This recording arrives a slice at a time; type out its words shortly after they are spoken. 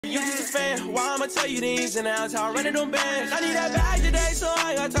you just a fan. Why I'ma tell you the ins and outs, how I run it on bands. I need that bag today, so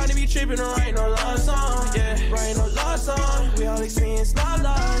I ain't got time to be tripping and writing no love song. Yeah, writing no love song. We all experience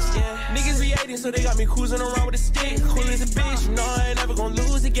loss, yeah. Niggas be hating, so they got me cruising around with a stick. Cool as a bitch, you know I ain't never gonna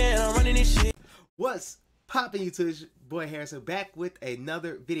lose again. I'm running this shit. What's poppin', YouTube? It's your boy Harrison back with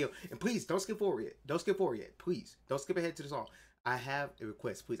another video. And please don't skip forward yet. Don't skip forward yet. Please don't skip ahead to the song. I have a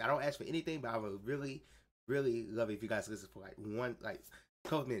request. Please, I don't ask for anything, but I would really love it if you guys listen for like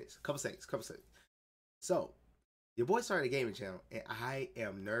couple minutes, couple seconds. So your boy started a gaming channel and I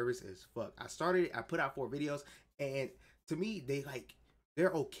am nervous as fuck. I started it, I put out 4 videos, and to me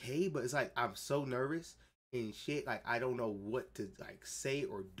they're okay, but it's like I'm so nervous and shit. Like I don't know what to like say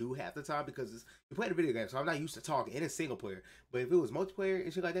or do half the time because you're playing a video game, so I'm not used to talking in a single player. But if it was multiplayer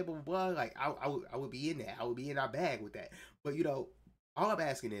and shit like that, blah blah blah, like I would be in that. I would be in our bag with that. But you know, all I'm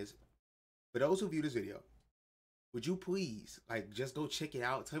asking is, for those who view this video, would you please like just go check it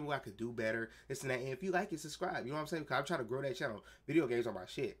out? Tell me what I could do better, this and that. And if you like it, subscribe. You know what I'm saying? Because I'm trying to grow that channel. Video games are my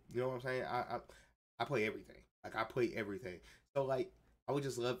shit. You know what I'm saying? I play everything. Like I play everything. So like I would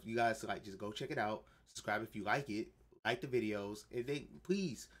just love you guys to like just go check it out. Subscribe if you like it, like the videos, and then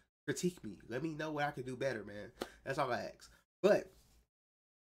please critique me. Let me know what I can do better, man. That's all I ask. But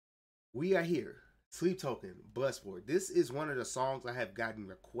we are here. Sleep Token, Bloodsport. This is one of the songs I have gotten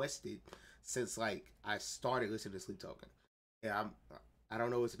requested since like I started listening to Sleep Token. And I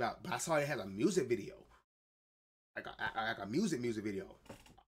don't know what it's about, but I saw it has a music video. Like a music video.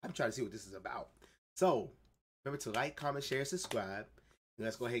 I'm trying to see what this is about. So remember to like, comment, share, subscribe. And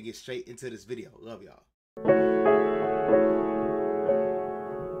let's go ahead and get straight into this video. Love y'all.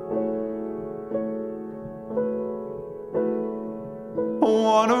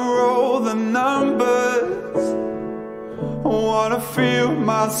 Wanna roll the numbers, wanna feel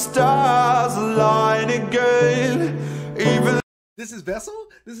my stars align again. Even this is Vessel?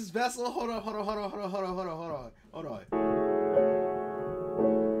 This is Vessel? Hold on.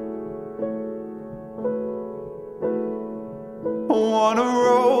 Wanna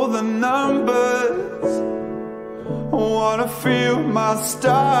roll the numbers, wanna feel my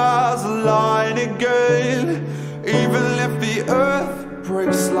stars align again. Even if the earth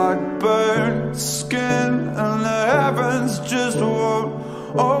breaks like burnt skin and the heavens just won't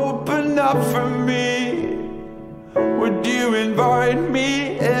open up for me, would you invite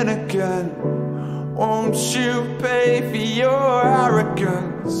me in again? Won't you pay for your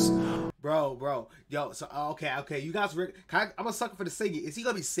arrogance? Bro, yo, so okay, you guys, I'm a sucker for the singing. Is he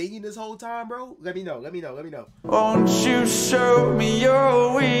gonna be singing this whole time, bro? Let me know. Won't you show me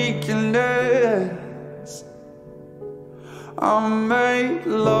your weakness? I'll make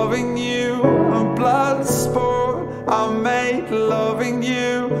loving you a blood sport. I'll make loving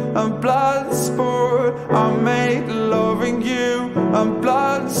you a blood sport. I'll make loving you a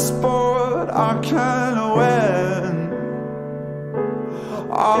blood sport. I can win.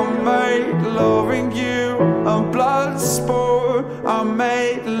 I'll make loving you a blood sport. I'll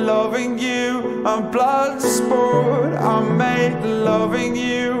make loving you a blood sport. I'll make loving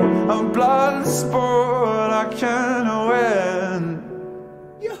you a blood sport. I can win.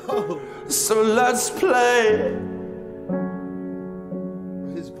 Yo, so let's play.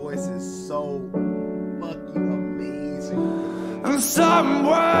 his voice is so fucking amazing. And somewhere.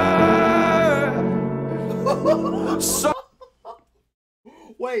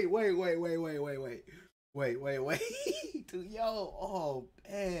 Wait. Dude, yo, oh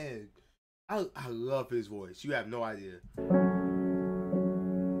man. I love his voice. You have no idea.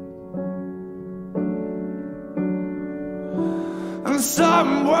 And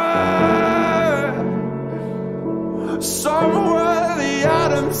somewhere the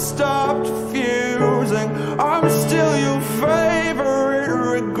atoms stopped fusing. I'm still your favorite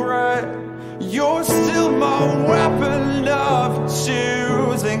regret. You're still my weapon of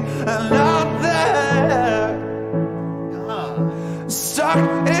choosing. And out there,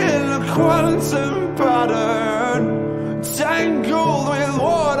 stuck in a quantum pattern, tangled with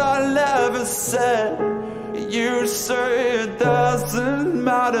what I never said. You say it doesn't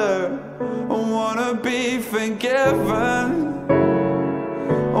matter. I wanna be forgiven.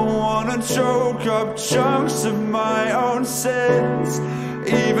 I wanna choke up chunks of my own sins.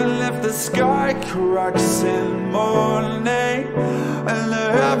 Even if the sky cracks in morning and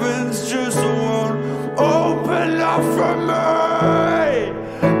the heavens just won't open up for me,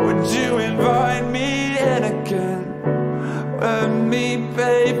 would you invite me in again? Let me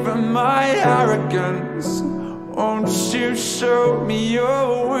pay for my arrogance. Won't you show me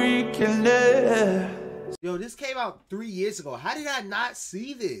your weakness? Yo, this came out 3 years ago. How did I not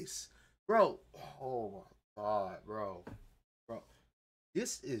see this? Bro, oh my god, bro.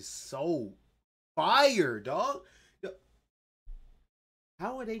 This is so fire, dog.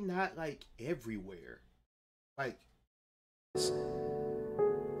 How are they not like everywhere? Like,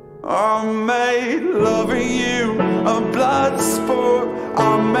 I made loving you a blood sport.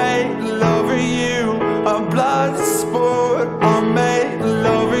 I made loving you a blood sport. I made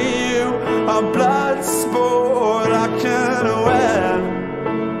loving you a blood sport. I can't win.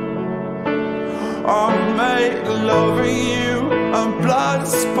 I made loving you a blood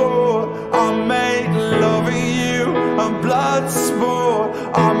sport. I made loving you a blood sport.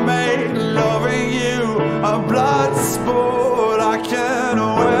 I made loving you a blood sport. I can't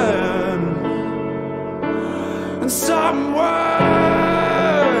win. And somewhere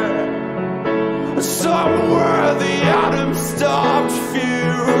the atoms stopped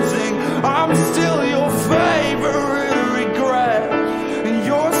fusing. I'm still your favorite regret, and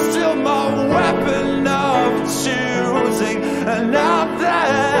you're still my weapon of choosing. And out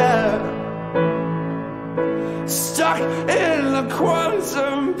there, stuck in a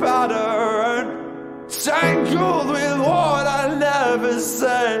quantum pattern, tangled with what I never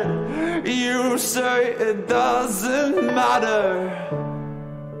said. You say it doesn't matter.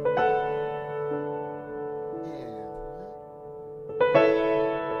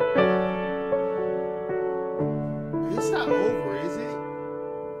 it's not over, is it?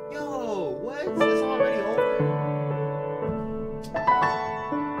 Yo, what? It's already over?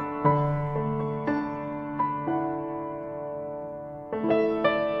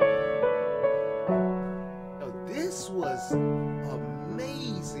 This was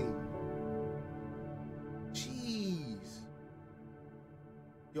amazing. Jeez.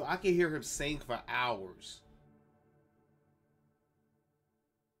 Yo, I can hear him sing for hours.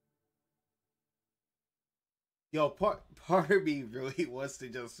 Yo, part of me really wants to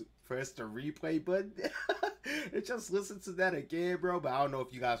just press the replay button and just listen to that again, bro. But I don't know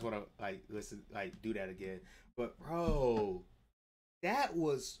if you guys want to like listen, like do that again. But bro, that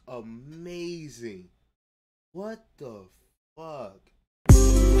was amazing. What the fuck?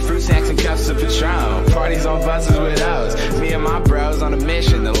 Fruit snacks and cups of Patron. Parties on buses with us. Me and my bros on a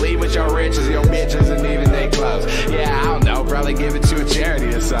mission to leave with your riches, your bitches, and even they clothes. Yeah, I don't know, probably give it to a charity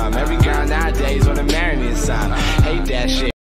or something. Every girl nowadays wanna marry me or something. Hate that shit.